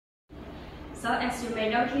So as you may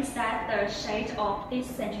notice that the shade of this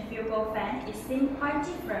centrifugal fan is seen quite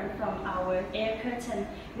different from our air curtain,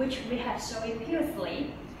 which we have shown you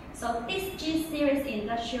previously. So this G-series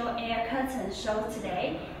industrial air curtain shown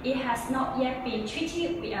today, it has not yet been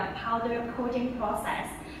treated with a powder coating process.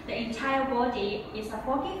 The entire body is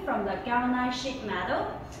forged from the galvanized sheet metal,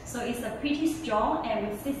 so it's pretty strong and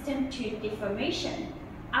resistant to deformation.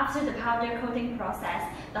 After the powder coating process,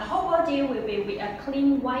 the whole body will be with a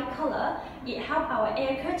clean white color. It helps our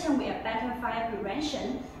air curtain with a better fire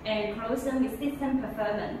prevention and corrosion resistant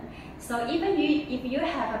performance. So even if you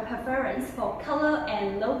have a preference for color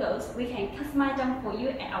and logos, we can customize them for you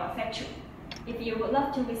at our factory. If you would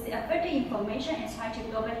love to receive further information and try to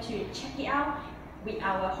go back to check it out with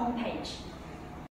our homepage.